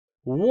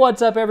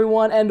What's up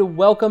everyone, and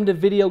welcome to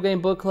Video Game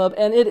Book Club,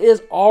 and it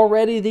is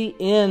already the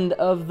end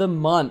of the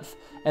month,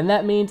 and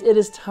that means it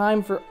is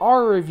time for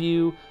our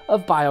review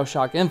of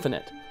BioShock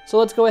Infinite. So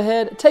let's go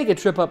ahead, take a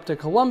trip up to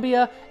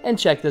Colombia, and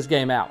check this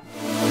game out.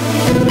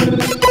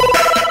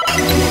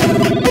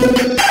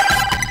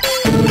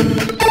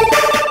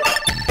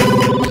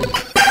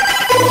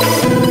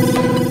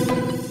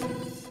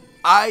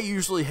 I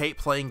usually hate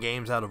playing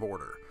games out of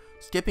order.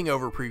 Skipping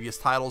over previous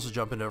titles to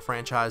jump into a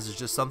franchise is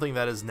just something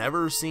that has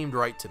never seemed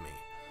right to me.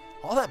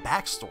 All that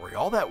backstory,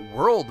 all that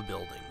world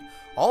building,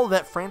 all of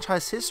that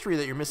franchise history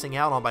that you're missing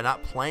out on by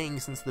not playing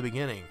since the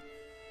beginning.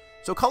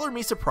 So color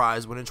me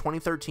surprised when in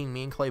 2013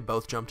 me and Clay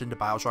both jumped into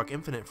BioShock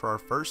Infinite for our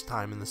first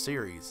time in the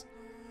series.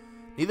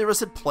 Neither of us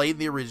had played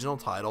the original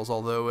titles,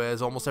 although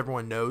as almost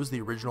everyone knows,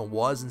 the original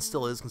was and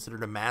still is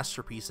considered a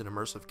masterpiece in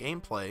immersive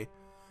gameplay.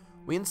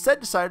 We instead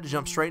decided to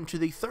jump straight into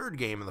the third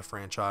game in the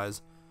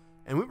franchise,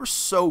 and we were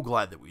so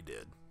glad that we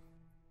did.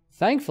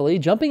 Thankfully,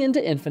 jumping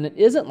into Infinite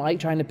isn't like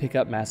trying to pick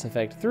up Mass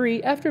Effect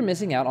 3 after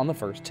missing out on the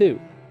first two.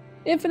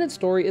 Infinite's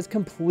story is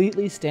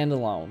completely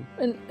standalone,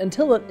 and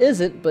until it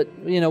isn't, but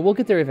we'll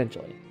get there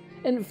eventually.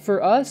 And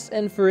for us,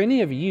 and for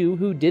any of you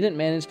who didn't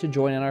manage to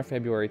join in our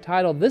February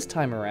title this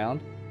time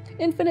around,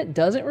 Infinite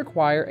doesn't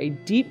require a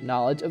deep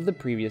knowledge of the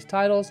previous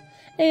titles,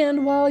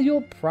 and while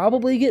you'll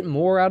probably get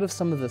more out of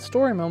some of the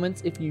story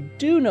moments if you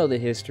do know the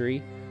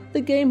history, the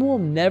game will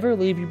never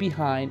leave you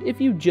behind if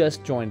you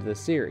just joined the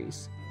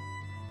series.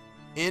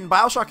 In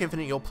BioShock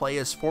Infinite, you'll play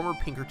as former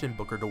Pinkerton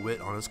Booker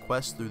DeWitt on his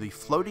quest through the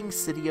floating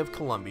city of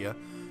Columbia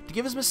to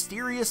give his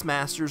mysterious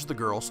masters the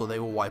girl so they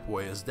will wipe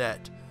away his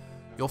debt.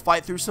 You'll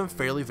fight through some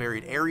fairly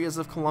varied areas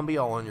of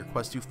Columbia, all on your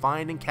quest to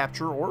find and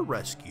capture or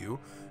rescue,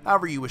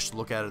 however you wish to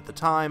look at it at the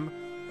time,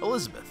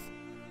 Elizabeth.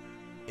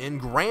 In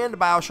grand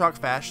BioShock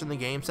fashion, the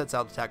game sets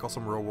out to tackle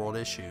some real-world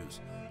issues.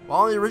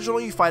 While in the original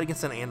you fight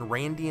against an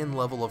Randian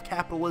level of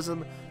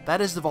capitalism that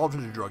has devolved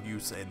into drug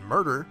use and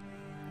murder,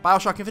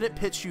 BioShock Infinite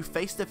pits you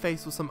face to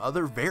face with some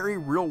other very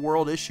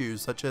real-world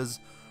issues such as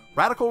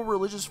radical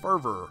religious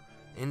fervor,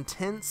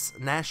 intense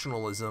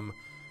nationalism,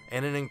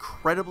 and an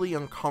incredibly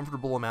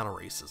uncomfortable amount of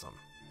racism.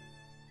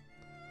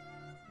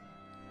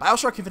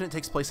 BioShock Infinite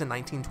takes place in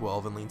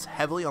 1912 and leans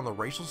heavily on the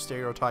racial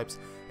stereotypes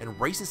and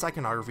racist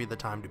iconography at the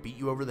time to beat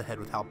you over the head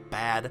with how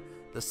bad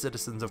the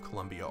citizens of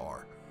Columbia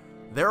are.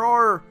 There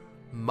are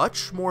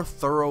much more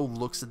thorough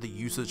looks at the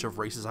usage of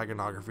racist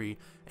iconography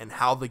and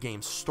how the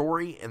game's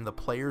story and the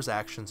player's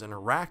actions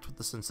interact with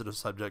the sensitive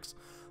subjects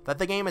that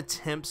the game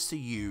attempts to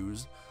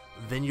use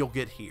than you'll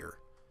get here.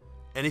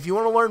 And if you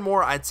want to learn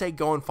more, I'd say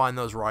go and find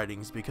those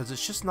writings because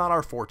it's just not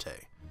our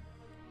forte.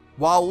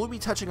 While we'll be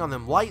touching on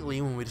them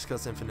lightly when we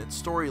discuss Infinite's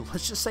story,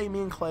 let's just say me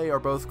and Clay are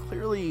both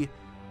clearly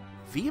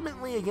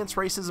vehemently against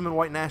racism and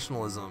white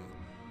nationalism.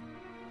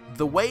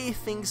 The way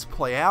things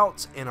play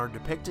out and are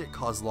depicted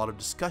cause a lot of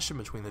discussion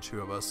between the two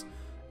of us,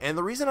 and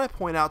the reason I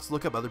point out to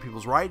look up other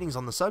people's writings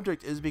on the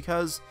subject is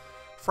because,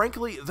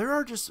 frankly, there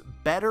are just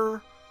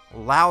better,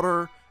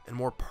 louder, and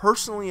more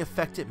personally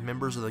affected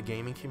members of the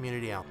gaming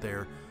community out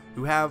there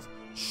who have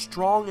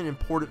strong and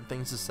important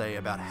things to say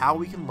about how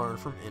we can learn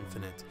from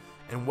Infinite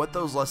and what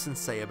those lessons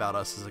say about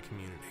us as a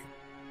community.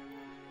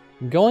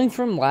 Going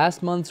from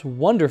last month's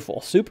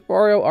wonderful Super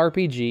Mario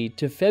RPG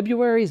to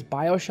February's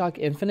BioShock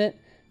Infinite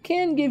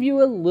can give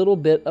you a little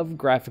bit of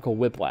graphical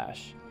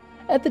whiplash.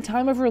 At the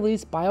time of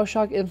release,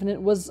 BioShock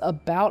Infinite was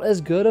about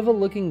as good of a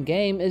looking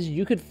game as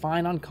you could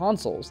find on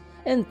consoles,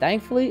 and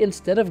thankfully,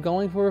 instead of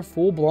going for a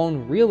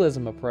full-blown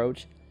realism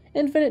approach,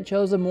 Infinite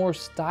chose a more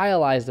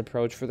stylized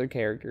approach for their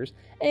characters,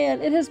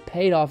 and it has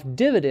paid off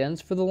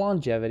dividends for the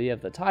longevity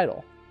of the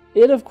title.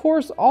 It of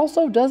course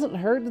also doesn't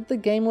hurt that the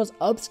game was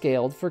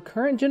upscaled for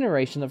current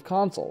generation of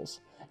consoles.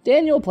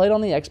 Daniel played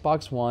on the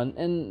Xbox One,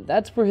 and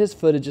that's where his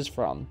footage is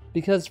from,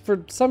 because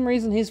for some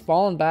reason he's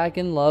fallen back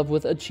in love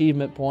with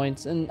achievement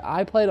points, and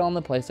I played on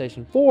the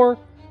PlayStation 4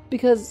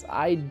 because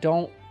I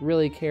don't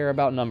really care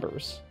about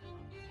numbers.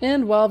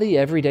 And while the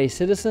everyday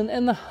citizen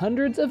and the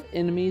hundreds of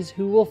enemies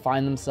who will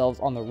find themselves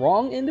on the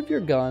wrong end of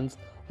your guns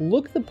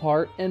look the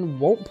part and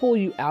won't pull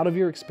you out of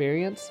your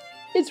experience,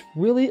 it's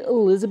really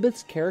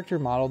Elizabeth's character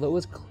model that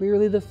was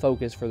clearly the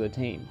focus for the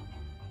team.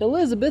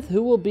 Elizabeth,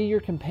 who will be your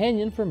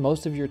companion for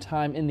most of your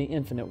time in the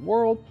Infinite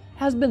world,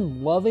 has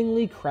been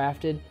lovingly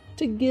crafted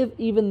to give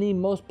even the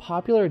most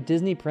popular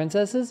Disney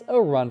princesses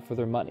a run for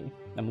their money.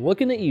 I'm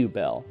looking at you,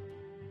 Belle.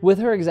 With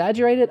her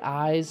exaggerated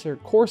eyes, her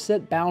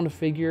corset-bound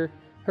figure,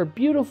 her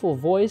beautiful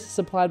voice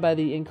supplied by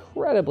the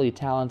incredibly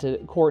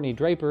talented Courtney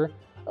Draper,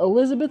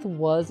 Elizabeth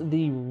was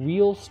the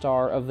real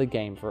star of the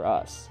game for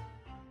us.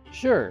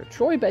 Sure,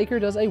 Troy Baker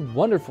does a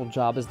wonderful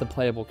job as the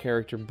playable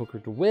character Booker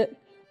DeWitt,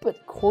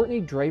 but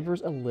Courtney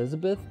Draper's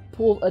Elizabeth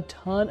pulls a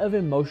ton of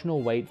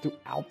emotional weight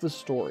throughout the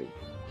story.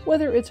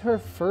 Whether it's her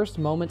first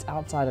moments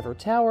outside of her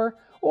tower,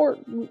 or,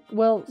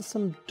 well,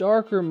 some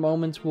darker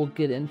moments we'll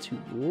get into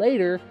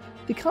later,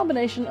 the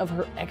combination of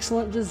her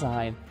excellent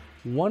design,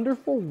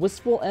 wonderful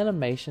wistful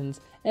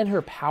animations, and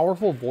her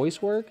powerful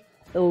voice work,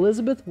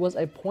 Elizabeth was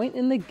a point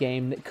in the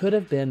game that could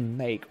have been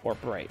make or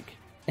break.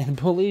 and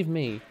believe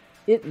me,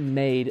 it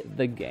made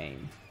the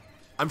game.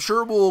 I'm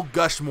sure we'll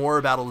gush more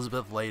about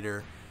Elizabeth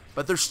later,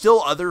 but there's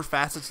still other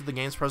facets of the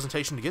game's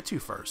presentation to get to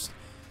first.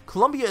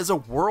 Columbia is a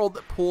world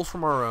that pulls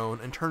from our own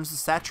and turns the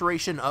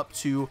saturation up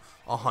to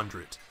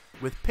 100.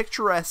 With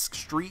picturesque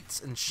streets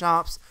and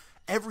shops,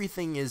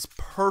 everything is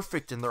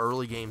perfect in the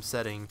early game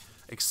setting,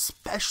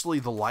 especially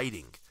the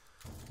lighting.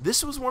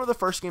 This was one of the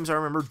first games I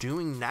remember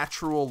doing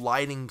natural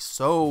lighting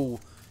so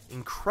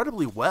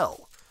incredibly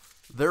well.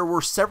 There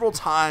were several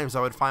times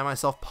I would find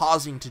myself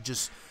pausing to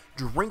just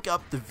drink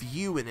up the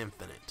view in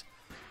Infinite.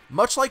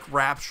 Much like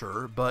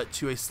Rapture, but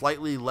to a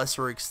slightly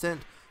lesser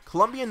extent,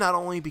 Columbia not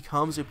only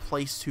becomes a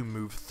place to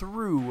move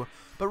through,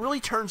 but really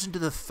turns into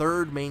the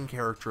third main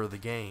character of the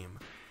game.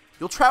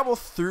 You'll travel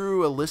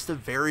through a list of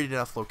varied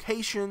enough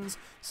locations,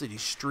 city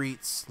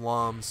streets,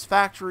 slums,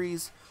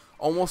 factories,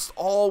 almost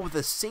all with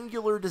a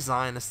singular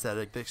design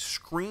aesthetic that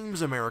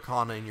screams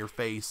Americana in your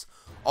face,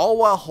 all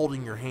while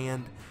holding your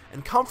hand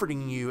and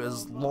comforting you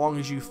as long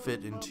as you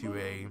fit into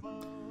a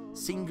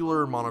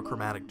singular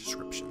monochromatic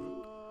description.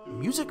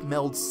 Music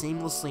melds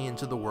seamlessly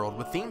into the world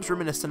with themes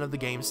reminiscent of the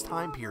game's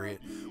time period,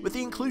 with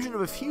the inclusion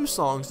of a few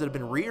songs that have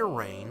been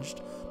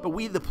rearranged, but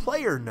we the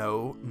player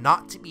know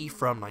not to be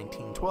from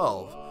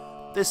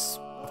 1912. This,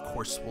 of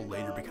course, will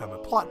later become a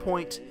plot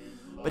point,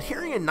 but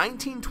hearing a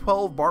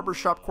 1912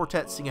 barbershop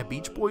quartet sing a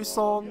Beach Boys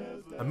song,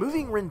 a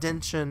moving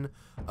rendition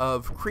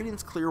of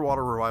Creedence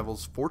Clearwater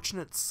Revival's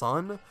Fortunate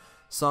Son,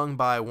 sung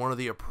by one of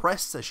the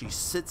oppressed as she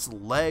sits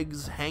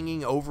legs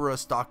hanging over a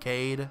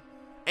stockade,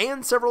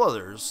 and several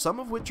others, some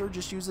of which are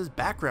just used as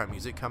background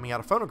music coming out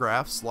of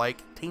phonographs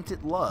like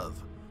Tainted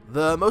Love.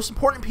 The most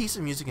important piece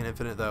of music in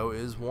Infinite, though,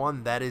 is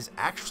one that is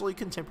actually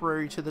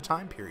contemporary to the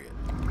time period.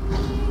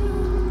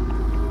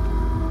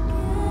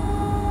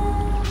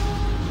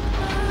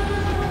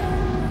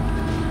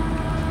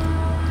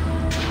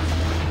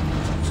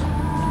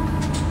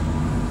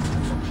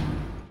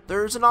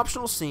 There's an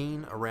optional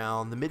scene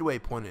around the midway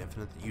point of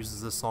Infinite that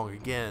uses this song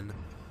again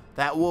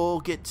that we'll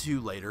get to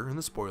later in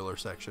the spoiler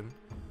section.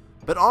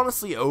 But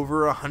honestly,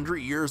 over 100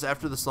 years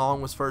after the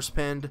song was first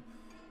penned,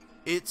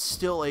 it's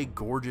still a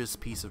gorgeous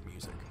piece of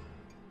music.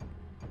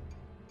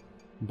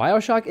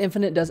 BioShock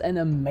Infinite does an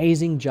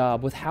amazing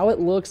job with how it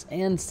looks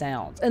and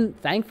sounds, and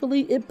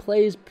thankfully it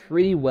plays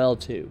pretty well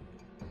too.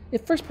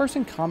 If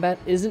first-person combat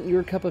isn't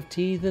your cup of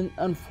tea, then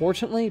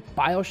unfortunately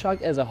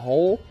BioShock as a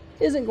whole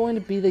isn't going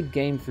to be the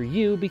game for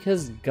you,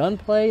 because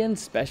gunplay and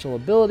special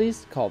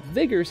abilities, called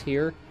Vigors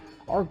here,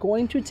 are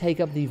going to take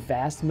up the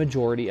vast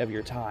majority of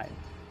your time.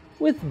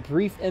 With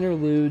brief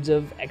interludes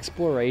of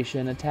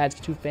exploration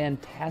attached to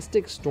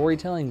fantastic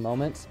storytelling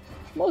moments,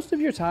 most of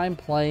your time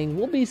playing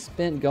will be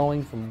spent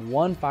going from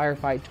one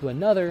firefight to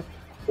another,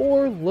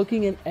 or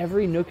looking in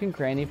every nook and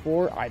cranny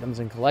for items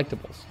and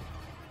collectibles.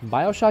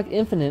 BioShock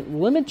Infinite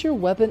limits your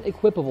weapon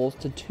equipables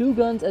to 2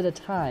 guns at a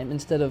time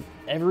instead of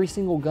every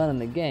single gun in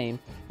the game,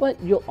 but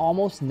you'll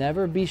almost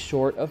never be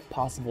short of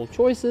possible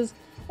choices,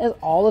 as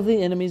all of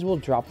the enemies will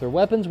drop their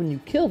weapons when you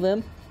kill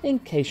them in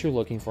case you're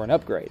looking for an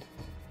upgrade.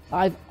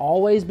 I've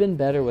always been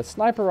better with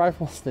sniper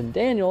rifles than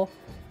Daniel,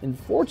 and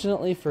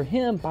fortunately for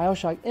him,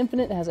 BioShock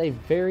Infinite has a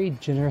very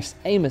generous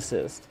aim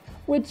assist,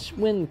 which,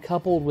 when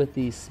coupled with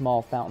the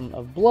small fountain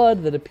of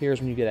blood that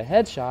appears when you get a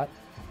headshot,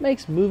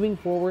 makes moving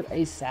forward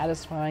a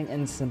satisfying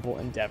and simple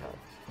endeavor.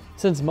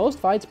 Since most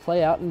fights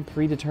play out in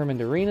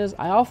predetermined arenas,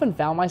 I often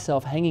found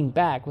myself hanging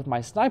back with my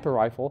sniper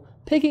rifle,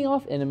 picking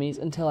off enemies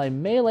until a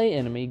melee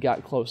enemy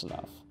got close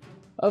enough.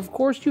 Of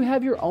course, you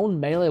have your own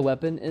melee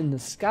weapon in the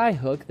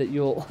skyhook that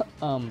you'll,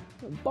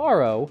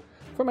 borrow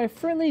from a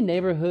friendly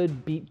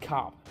neighborhood beat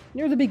cop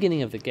near the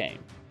beginning of the game.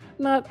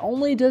 Not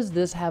only does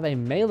this have a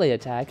melee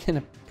attack and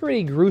a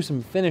pretty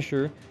gruesome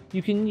finisher,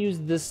 you can use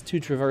this to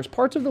traverse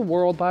parts of the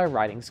world by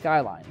riding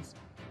skylines.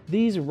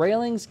 These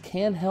railings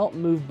can help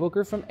move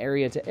Booker from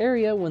area to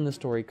area when the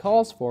story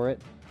calls for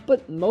it,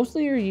 but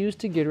mostly are used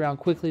to get around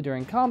quickly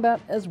during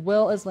combat, as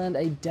well as land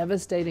a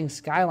devastating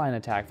skyline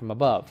attack from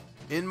above.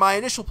 In my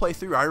initial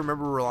playthrough, I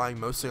remember relying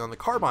mostly on the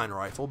carbine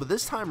rifle, but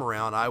this time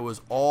around I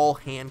was all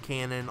hand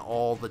cannon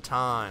all the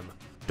time.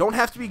 Don't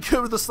have to be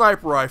good with a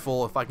sniper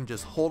rifle if I can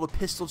just hold a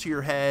pistol to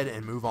your head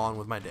and move on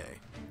with my day.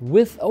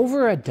 With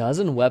over a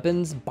dozen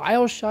weapons,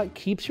 BioShock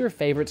keeps your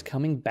favorites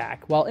coming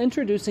back while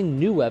introducing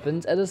new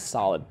weapons at a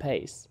solid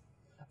pace.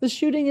 The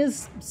shooting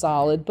is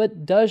solid,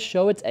 but does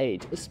show its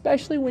age,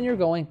 especially when you're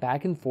going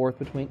back and forth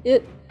between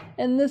it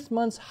and this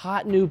month's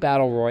hot new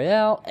battle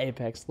royale,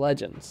 Apex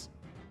Legends.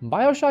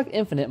 BioShock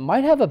Infinite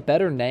might have a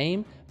better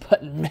name,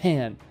 but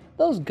man,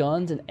 those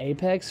guns in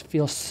Apex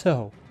feel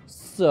so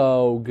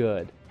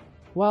good.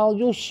 While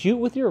you'll shoot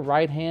with your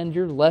right hand,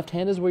 your left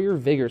hand is where your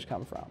vigors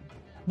come from.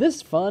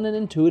 This fun and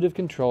intuitive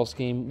control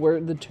scheme, where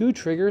the 2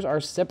 triggers are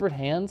separate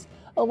hands,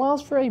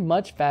 allows for a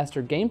much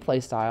faster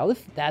gameplay style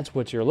if that's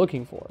what you're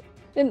looking for.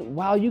 And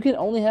while you can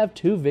only have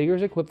 2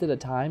 vigors equipped at a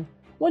time,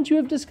 once you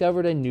have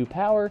discovered a new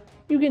power,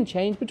 you can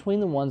change between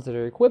the ones that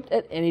are equipped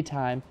at any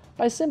time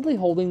by simply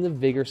holding the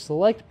Vigor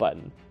Select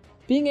button.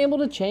 Being able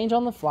to change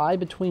on the fly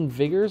between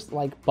vigors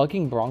like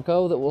Bucking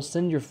Bronco that will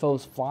send your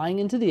foes flying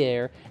into the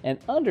air and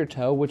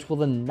Undertow which will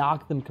then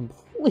knock them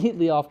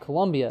completely off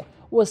Columbia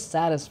was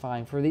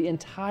satisfying for the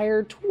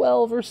entire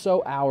 12 or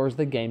so hours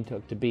the game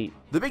took to beat.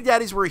 The Big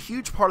Daddies were a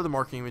huge part of the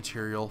marketing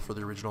material for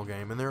the original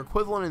game, and their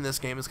equivalent in this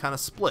game is kind of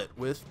split,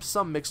 with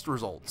some mixed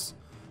results.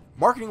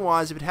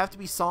 Marketing-wise, it would have to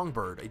be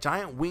Songbird, a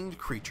giant winged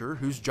creature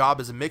whose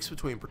job is a mix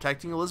between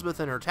protecting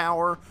Elizabeth in her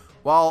tower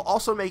while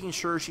also making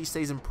sure she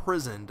stays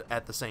imprisoned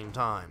at the same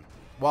time.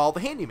 While the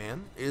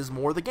Handyman is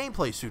more the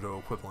gameplay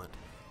pseudo-equivalent,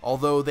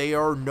 although they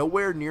are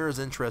nowhere near as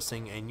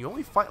interesting and you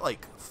only fight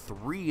like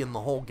 3 in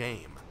the whole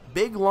game.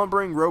 Big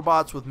lumbering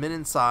robots with men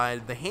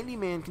inside, the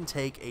Handyman can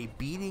take a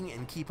beating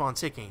and keep on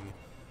ticking,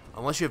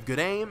 unless you have good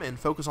aim and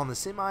focus on the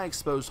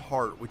semi-exposed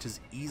heart which is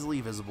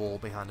easily visible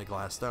behind a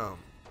glass dome.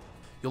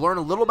 You'll learn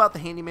a little about the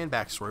Handyman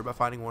backstory by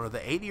finding one of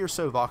the 80 or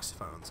so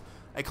voxophones,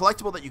 a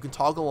collectible that you can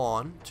toggle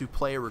on to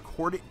play a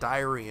recorded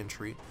diary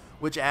entry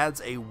which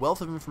adds a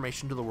wealth of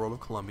information to the world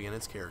of Columbia and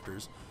its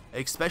characters,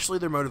 especially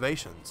their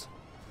motivations.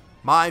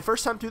 My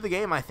first time through the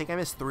game, I think I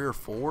missed 3 or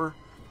 4.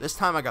 This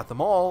time I got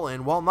them all,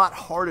 and while not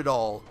hard at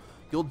all,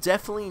 you'll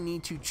definitely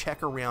need to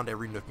check around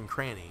every nook and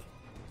cranny.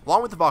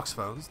 Along with the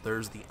voxophones,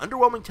 there's the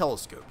underwhelming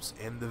telescopes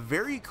and the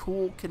very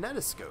cool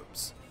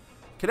kinetoscopes.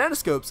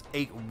 Kinetoscopes,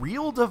 a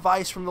real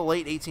device from the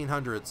late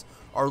 1800s,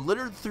 are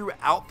littered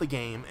throughout the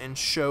game and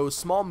show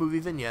small movie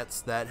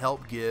vignettes that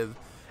help give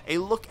a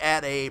look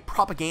at a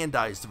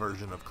propagandized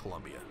version of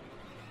Columbia.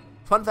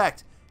 Fun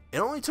fact, it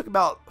only took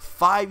about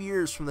 5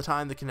 years from the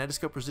time the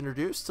kinetoscope was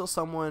introduced till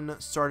someone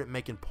started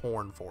making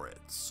porn for it.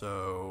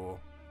 So,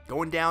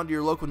 going down to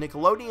your local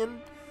Nickelodeon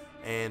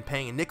and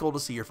paying a nickel to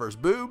see your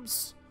first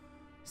boobs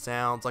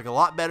sounds like a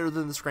lot better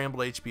than the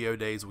scrambled HBO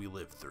days we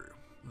lived through.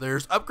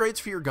 There's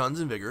upgrades for your guns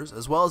and vigors,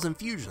 as well as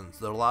infusions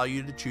that allow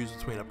you to choose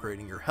between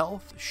upgrading your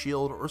health,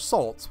 shield, or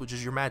salts, which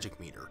is your magic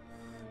meter.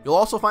 You'll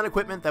also find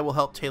equipment that will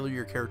help tailor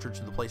your character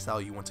to the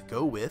playstyle you want to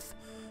go with,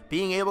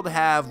 being able to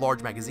have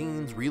large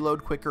magazines,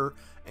 reload quicker,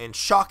 and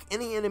shock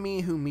any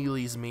enemy who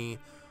melees me,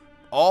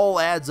 all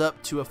adds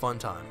up to a fun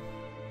time.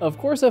 Of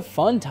course, a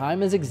fun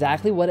time is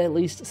exactly what at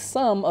least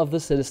some of the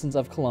citizens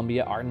of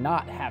Columbia are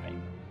not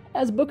having.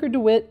 As Booker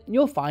DeWitt,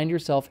 you'll find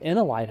yourself in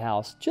a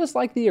lighthouse, just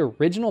like the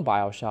original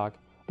BioShock,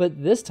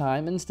 but this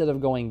time, instead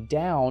of going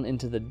down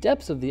into the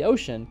depths of the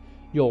ocean,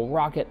 you'll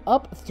rocket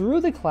up through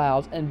the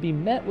clouds and be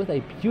met with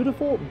a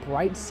beautiful,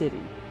 bright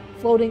city,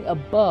 floating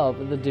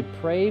above the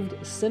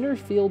depraved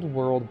center-field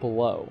world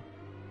below.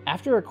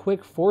 After a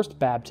quick forced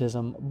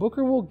baptism,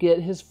 Booker will get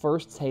his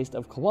first taste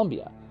of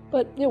Columbia,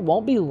 but it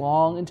won't be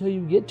long until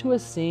you get to a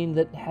scene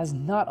that has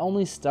not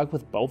only stuck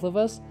with both of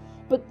us,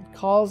 but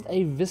caused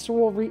a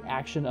visceral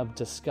reaction of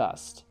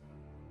disgust.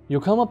 You'll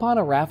come upon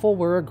a raffle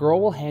where a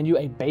girl will hand you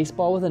a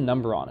baseball with a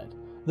number on it.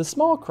 The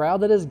small crowd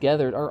that is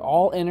gathered are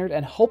all entered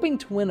and hoping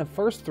to win a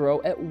first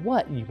throw at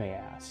what, you may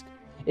ask?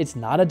 It's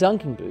not a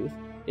dunking booth.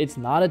 It's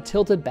not a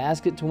tilted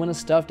basket to win a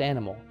stuffed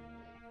animal.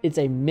 It's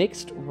a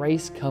mixed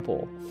race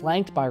couple,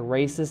 flanked by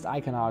racist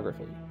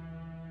iconography.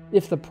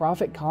 If the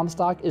Prophet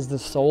Comstock is the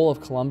soul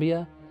of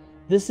Columbia,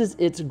 this is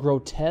its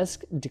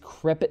grotesque,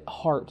 decrepit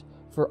heart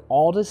for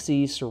all to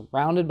see,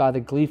 surrounded by the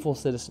gleeful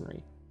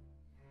citizenry.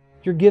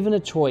 You're given a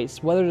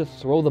choice whether to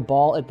throw the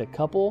ball at the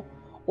couple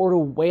or to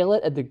whale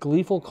it at the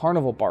gleeful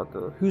carnival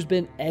barker who's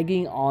been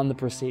egging on the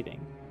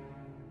proceeding.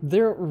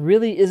 There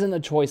really isn't a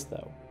choice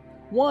though.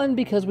 One,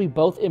 because we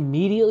both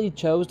immediately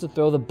chose to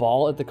throw the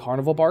ball at the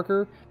carnival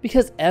barker,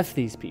 because F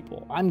these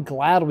people, I'm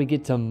glad we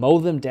get to mow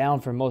them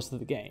down for most of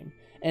the game.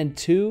 And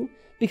 2,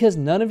 because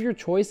none of your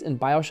choice in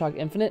BioShock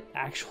Infinite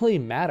actually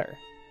matter.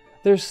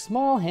 There's a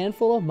small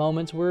handful of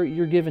moments where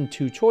you're given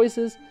 2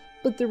 choices,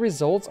 but the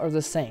results are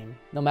the same,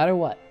 no matter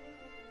what.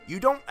 You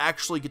don't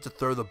actually get to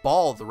throw the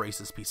ball at the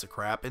racist piece of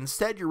crap.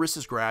 Instead, your wrist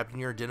is grabbed and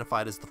you're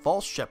identified as the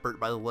false shepherd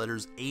by the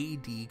letters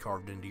AD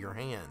carved into your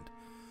hand.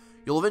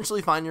 You'll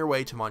eventually find your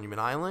way to Monument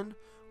Island,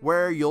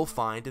 where you'll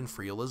find and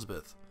free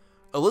Elizabeth.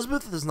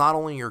 Elizabeth is not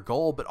only your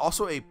goal, but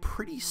also a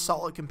pretty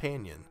solid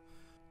companion.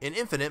 In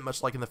Infinite,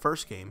 much like in the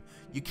first game,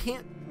 you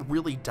can't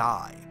really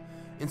die.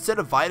 Instead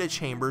of Vita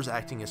chambers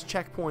acting as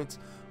checkpoints,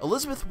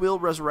 Elizabeth will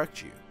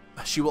resurrect you.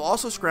 She will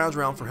also scrounge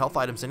around for health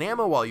items and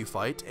ammo while you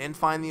fight, and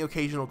find the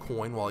occasional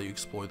coin while you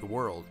explore the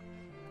world.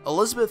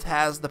 Elizabeth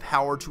has the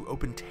power to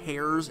open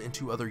tears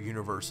into other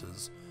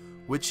universes,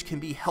 which can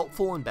be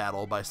helpful in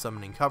battle by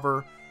summoning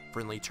cover,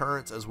 friendly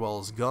turrets, as well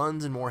as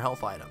guns and more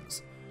health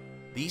items.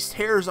 These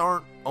tears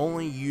aren't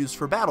only used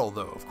for battle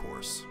though, of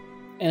course.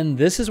 And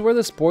this is where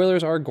the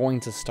spoilers are going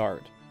to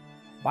start.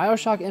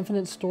 BioShock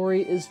Infinite's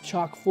story is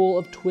chock full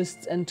of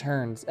twists and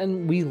turns,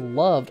 and we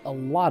loved a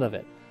lot of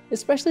it,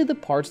 especially the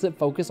parts that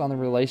focus on the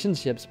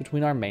relationships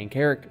between our main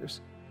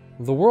characters.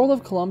 The world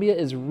of Columbia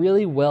is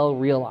really well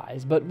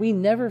realized, but we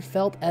never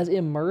felt as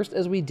immersed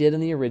as we did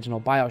in the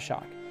original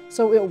BioShock,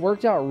 so it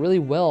worked out really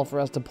well for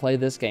us to play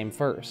this game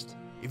first.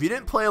 If you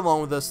didn't play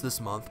along with us this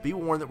month, be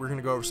warned that we're going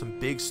to go over some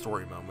big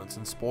story moments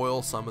and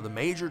spoil some of the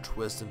major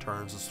twists and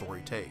turns the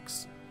story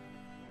takes.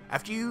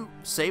 After you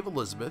save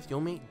Elizabeth,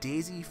 you'll meet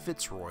Daisy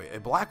Fitzroy, a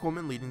black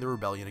woman leading the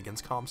rebellion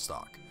against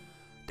Comstock.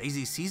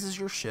 Daisy seizes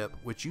your ship,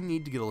 which you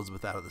need to get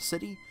Elizabeth out of the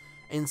city,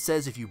 and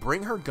says if you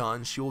bring her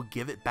gun, she will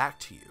give it back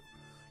to you.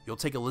 You'll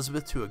take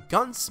Elizabeth to a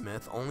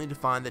gunsmith, only to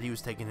find that he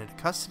was taken into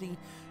custody,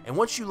 and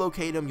once you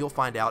locate him, you'll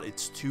find out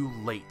it's too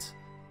late.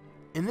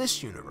 In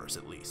this universe,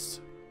 at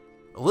least.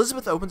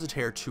 Elizabeth opens a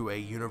tear to a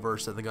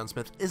universe that the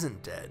gunsmith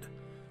isn't dead.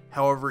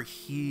 However,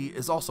 he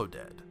is also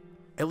dead.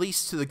 At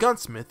least to the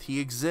gunsmith, he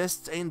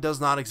exists and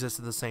does not exist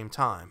at the same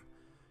time.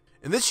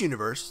 In this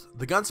universe,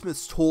 the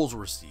gunsmith's tools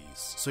were seized,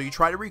 so you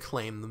try to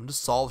reclaim them to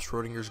solve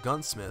Schrodinger's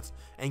gunsmith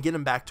and get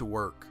him back to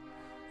work.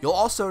 You'll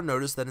also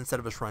notice that instead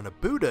of a shrine to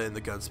Buddha in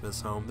the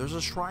gunsmith's home, there's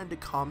a shrine to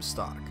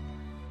Comstock.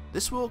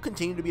 This will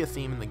continue to be a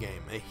theme in the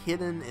game, a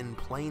hidden in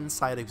plain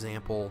sight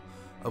example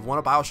of one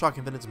of BioShock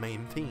Infinite's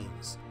main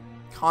themes,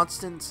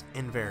 constants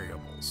and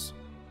variables.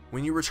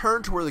 When you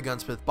return to where the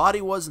gunsmith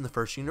body was in the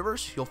first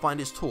universe, you'll find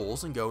his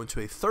tools and go into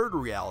a third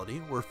reality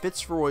where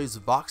Fitzroy's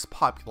Vox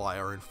Populi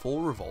are in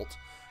full revolt,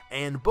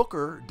 and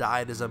Booker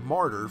died as a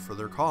martyr for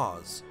their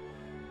cause.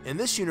 In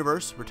this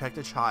universe, to protect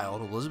a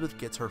child, Elizabeth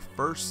gets her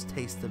first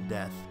taste of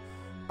death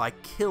by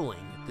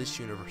killing this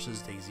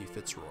universe's Daisy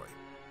Fitzroy.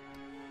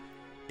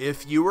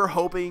 If you were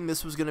hoping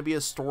this was going to be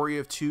a story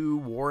of two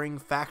warring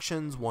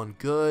factions, one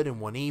good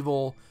and one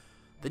evil,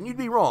 then you'd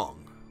be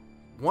wrong.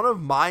 One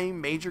of my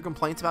major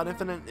complaints about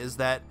Infinite is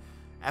that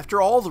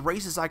after all the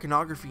racist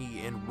iconography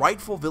and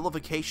rightful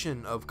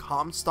vilification of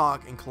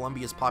Comstock and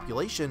Columbia's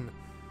population,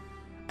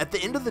 at the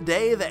end of the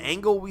day, the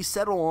angle we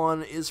settle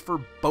on is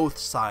for both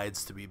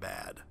sides to be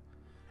bad.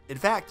 In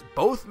fact,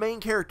 both main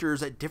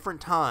characters at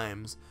different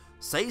times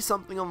say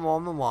something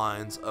along the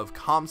lines of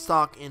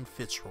Comstock and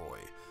Fitzroy,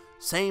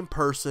 same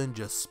person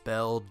just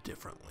spelled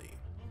differently.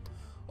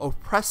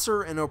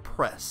 Oppressor and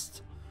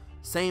oppressed,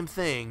 same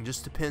thing,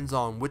 just depends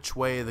on which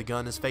way the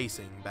gun is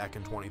facing back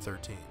in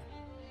 2013.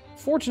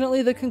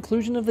 Fortunately, the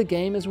conclusion of the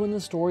game is when the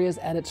story is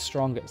at its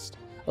strongest.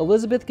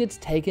 Elizabeth gets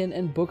taken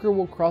and Booker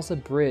will cross a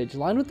bridge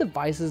lined with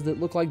devices that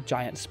look like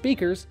giant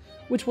speakers,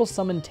 which will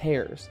summon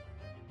tears.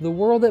 The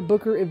world that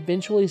Booker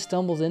eventually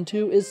stumbles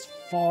into is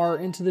far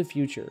into the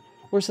future,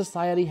 where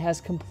society has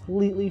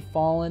completely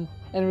fallen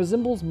and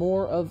resembles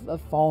more of a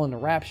fallen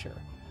rapture.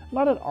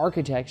 Not in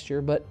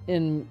architecture, but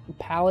in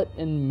palette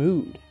and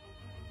mood.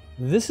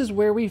 This is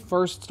where we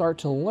first start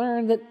to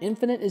learn that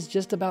Infinite is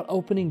just about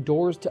opening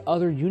doors to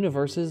other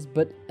universes,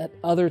 but at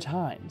other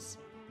times.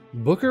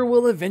 Booker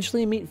will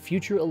eventually meet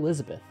future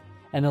Elizabeth,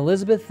 an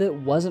Elizabeth that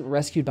wasn't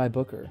rescued by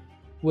Booker,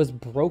 was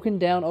broken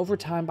down over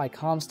time by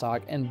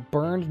Comstock and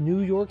burned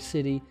New York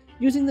City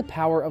using the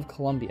power of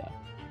Columbia.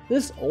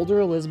 This older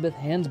Elizabeth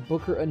hands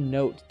Booker a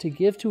note to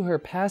give to her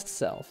past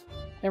self,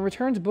 and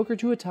returns Booker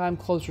to a time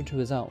closer to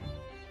his own.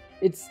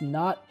 It's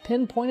not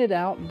pinpointed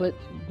out, but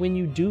when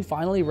you do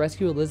finally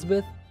rescue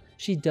Elizabeth,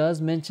 she does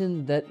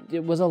mention that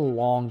it was a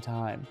long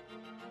time.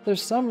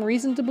 There's some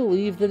reason to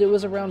believe that it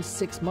was around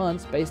 6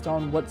 months based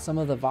on what some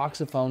of the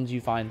voxophones you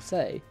find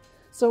say.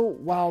 So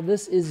while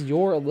this is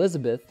your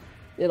Elizabeth,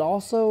 it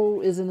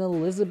also is an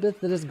Elizabeth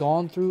that has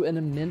gone through an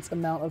immense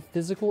amount of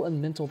physical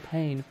and mental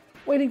pain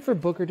waiting for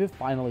Booker to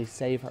finally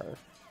save her.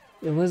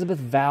 Elizabeth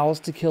vows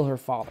to kill her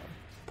father,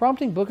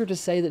 prompting Booker to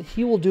say that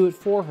he will do it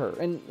for her,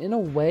 and in a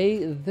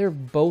way, they're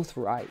both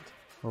right.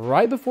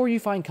 Right before you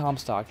find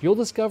Comstock, you'll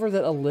discover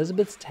that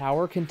Elizabeth's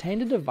tower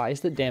contained a device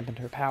that dampened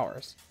her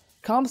powers.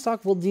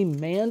 Comstock will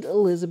demand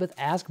Elizabeth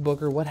ask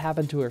Booker what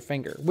happened to her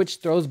finger, which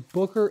throws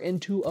Booker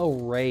into a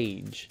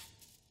rage.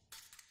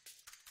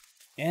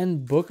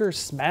 And Booker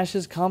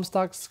smashes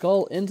Comstock's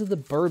skull into the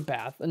bird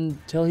bath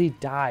until he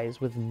dies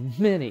with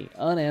many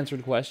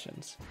unanswered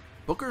questions.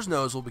 Booker's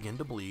nose will begin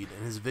to bleed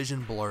and his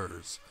vision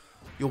blurs.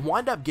 You'll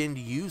wind up getting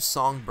to use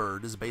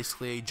Songbird as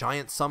basically a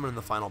giant summon in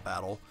the final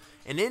battle,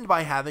 and end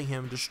by having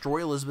him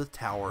destroy Elizabeth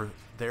Tower,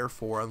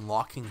 therefore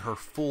unlocking her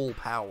full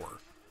power.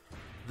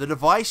 The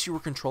device you were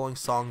controlling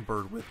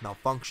Songbird with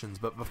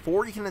malfunctions, but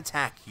before he can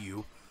attack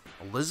you,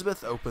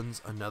 Elizabeth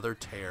opens another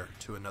tear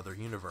to another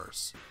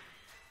universe.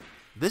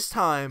 This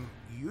time,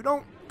 you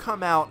don't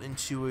come out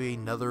into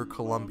another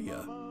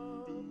Columbia,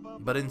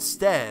 but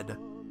instead,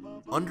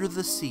 under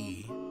the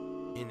sea,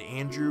 in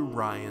Andrew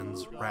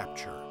Ryan's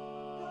Rapture.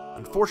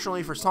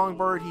 Unfortunately for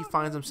Songbird, he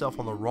finds himself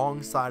on the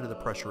wrong side of the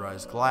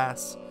pressurized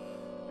glass,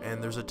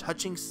 and there's a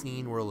touching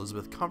scene where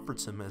Elizabeth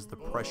comforts him as the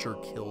pressure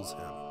kills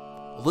him.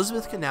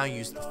 Elizabeth can now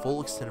use the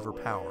full extent of her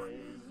power.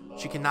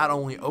 She can not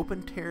only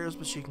open tears,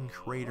 but she can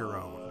create her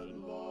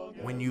own.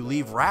 When you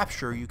leave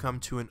Rapture, you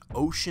come to an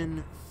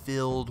ocean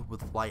filled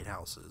with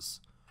lighthouses.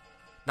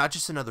 Not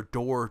just another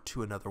door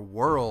to another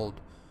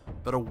world,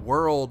 but a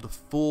world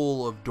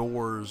full of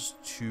doors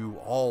to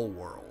all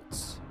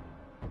worlds.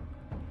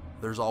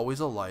 There's always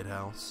a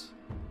lighthouse.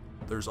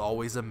 There's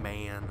always a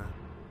man.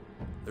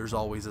 There's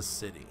always a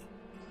city.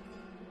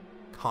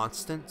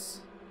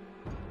 Constants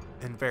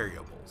and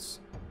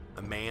variables.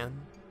 A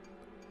man,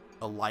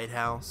 a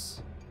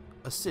lighthouse,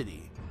 a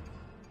city.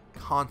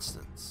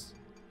 Constants.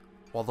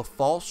 While the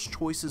false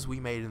choices we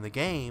made in the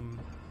game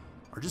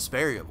are just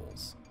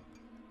variables.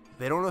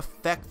 They don't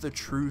affect the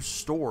true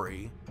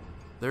story.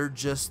 They're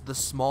just the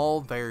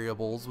small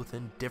variables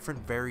within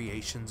different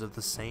variations of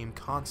the same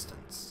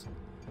constants.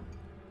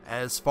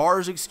 As far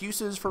as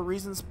excuses for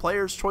reasons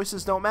players'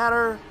 choices don't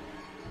matter,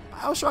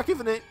 BioShock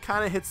Infinite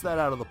kind of hits that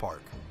out of the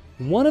park.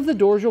 One of the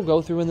doors you'll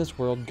go through in this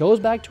world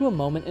goes back to a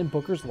moment in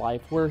Booker's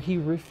life where he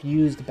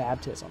refused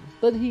baptism,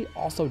 but he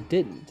also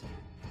didn't.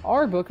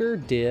 Our Booker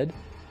did,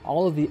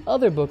 all of the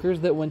other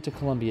Bookers that went to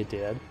Columbia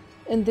did,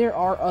 and there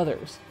are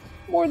others,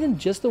 more than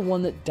just the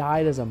one that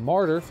died as a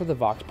martyr for the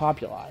Vox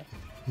Populi.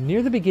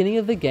 Near the beginning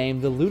of the game,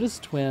 the Ludus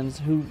twins,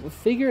 who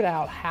figured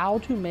out how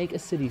to make a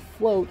city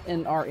float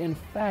and are in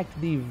fact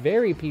the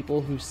very people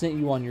who sent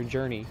you on your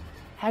journey,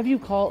 have you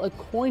call a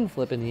coin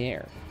flip in the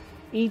air.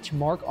 Each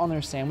mark on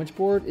their sandwich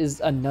board is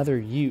another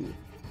you,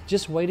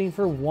 just waiting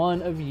for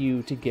one of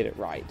you to get it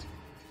right.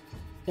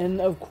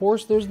 And of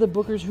course there's the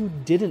Bookers who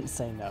didn't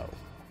say no.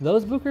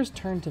 Those Bookers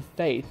turned to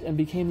faith and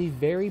became the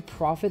very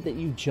prophet that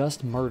you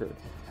just murdered.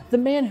 The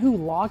man who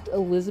locked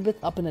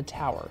Elizabeth up in a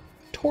tower,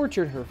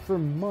 tortured her for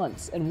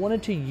months, and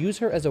wanted to use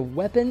her as a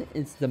weapon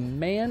is the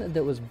man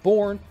that was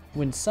born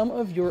when some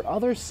of your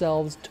other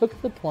selves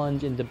took the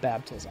plunge into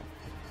baptism.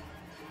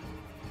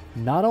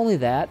 Not only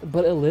that,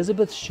 but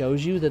Elizabeth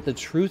shows you that the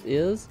truth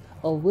is,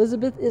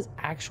 Elizabeth is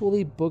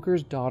actually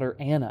Booker's daughter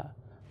Anna,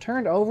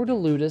 turned over to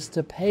Ludus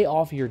to pay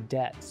off your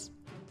debts.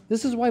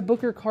 This is why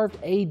Booker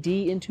carved AD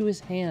into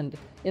his hand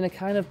in a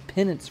kind of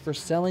penance for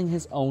selling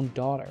his own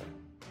daughter.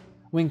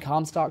 When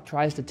Comstock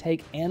tries to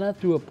take Anna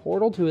through a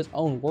portal to his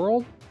own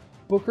world,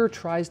 Booker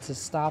tries to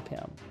stop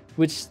him,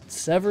 which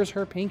severs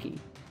her pinky.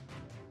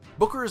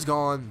 Booker is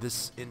gone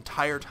this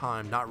entire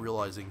time not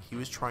realizing he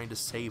was trying to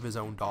save his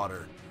own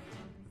daughter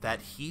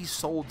that he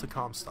sold to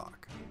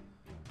Comstock.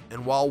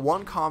 And while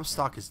one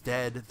Comstock is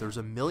dead, there's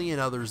a million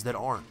others that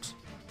aren't.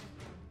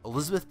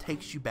 Elizabeth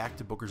takes you back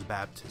to Booker's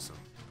baptism,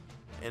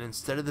 and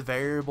instead of the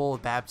variable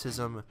of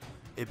baptism,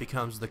 it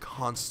becomes the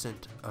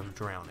constant of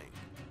drowning.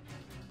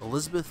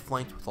 Elizabeth,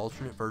 flanked with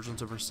alternate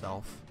versions of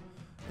herself,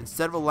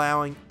 instead of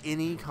allowing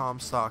any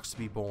Comstocks to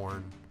be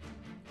born,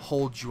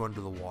 holds you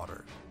under the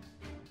water.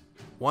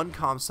 One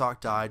Comstock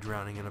died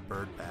drowning in a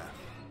bird bath.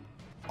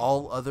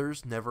 All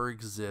others never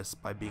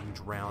exist by being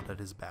drowned at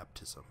his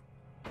baptism.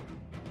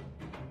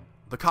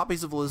 The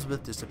copies of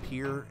Elizabeth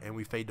disappear and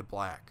we fade to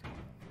black.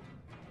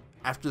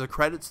 After the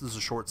credits, there's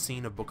a short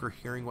scene of Booker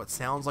hearing what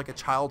sounds like a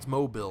child's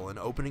mobile and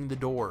opening the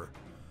door.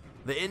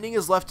 The ending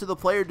is left to the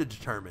player to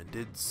determine.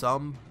 Did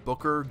some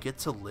Booker get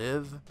to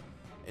live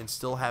and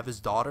still have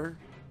his daughter?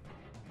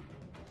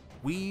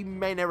 We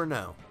may never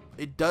know.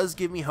 It does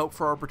give me hope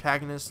for our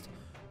protagonist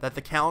that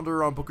the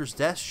calendar on Booker's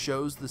desk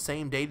shows the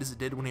same date as it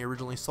did when he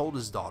originally sold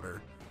his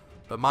daughter,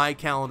 but my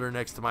calendar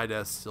next to my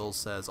desk still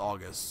says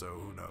August, so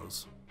who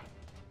knows.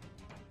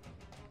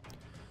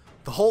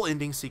 The whole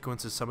ending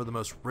sequence is some of the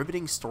most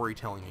riveting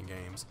storytelling in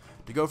games.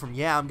 To go from,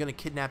 yeah, I'm gonna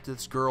kidnap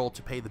this girl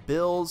to pay the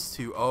bills,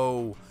 to,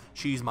 oh,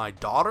 she's my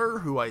daughter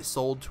who I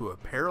sold to a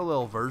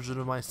parallel version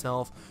of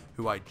myself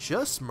who I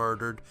just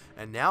murdered,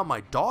 and now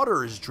my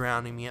daughter is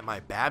drowning me at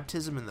my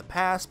baptism in the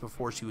past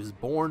before she was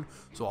born,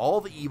 so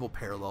all the evil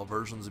parallel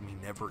versions of me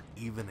never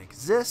even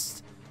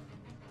exist,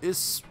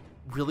 is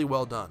really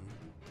well done.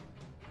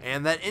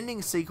 And that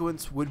ending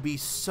sequence would be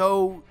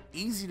so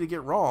easy to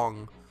get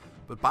wrong,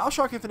 but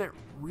BioShock Infinite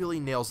really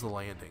nails the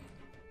landing.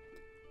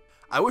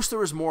 I wish there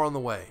was more on the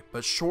way,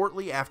 but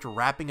shortly after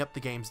wrapping up the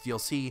game's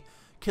DLC,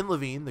 Ken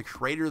Levine, the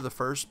creator of the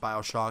first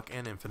BioShock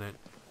and Infinite,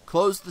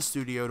 closed the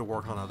studio to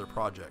work on other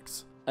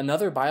projects.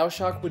 Another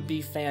BioShock would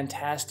be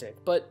fantastic,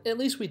 but at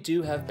least we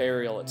do have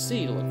Burial at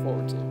Sea to look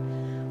forward to.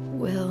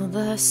 Will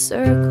the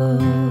circle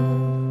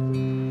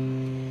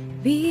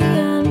be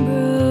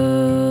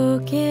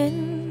unbroken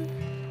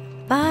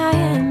by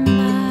and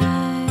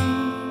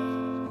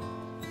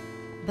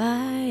by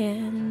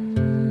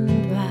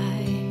and by?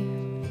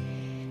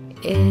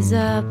 Is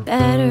a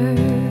better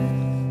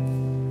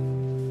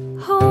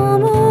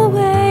home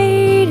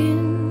awaiting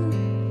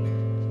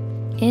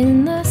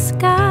in the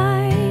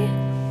sky,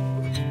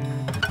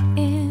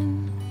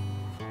 in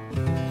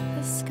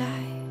the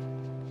sky.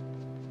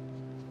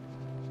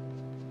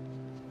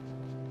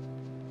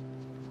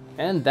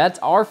 And that's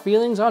our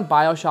feelings on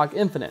BioShock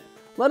Infinite.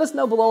 Let us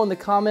know below in the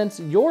comments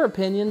your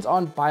opinions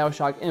on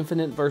BioShock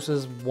Infinite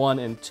versus 1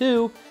 and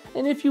 2,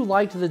 and if you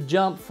liked the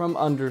jump from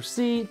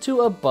undersea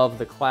to above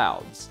the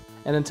clouds.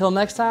 And until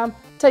next time,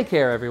 take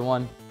care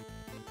everyone.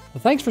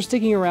 Well, thanks for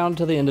sticking around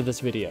to the end of this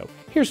video.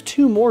 Here's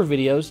 2 more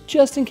videos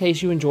just in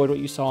case you enjoyed what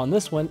you saw in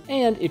this one,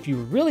 and if you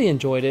really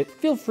enjoyed it,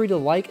 feel free to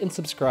like and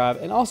subscribe,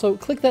 and also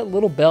click that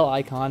little bell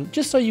icon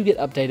just so you get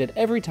updated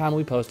every time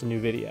we post a new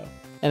video.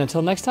 And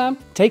until next time,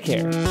 take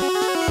care.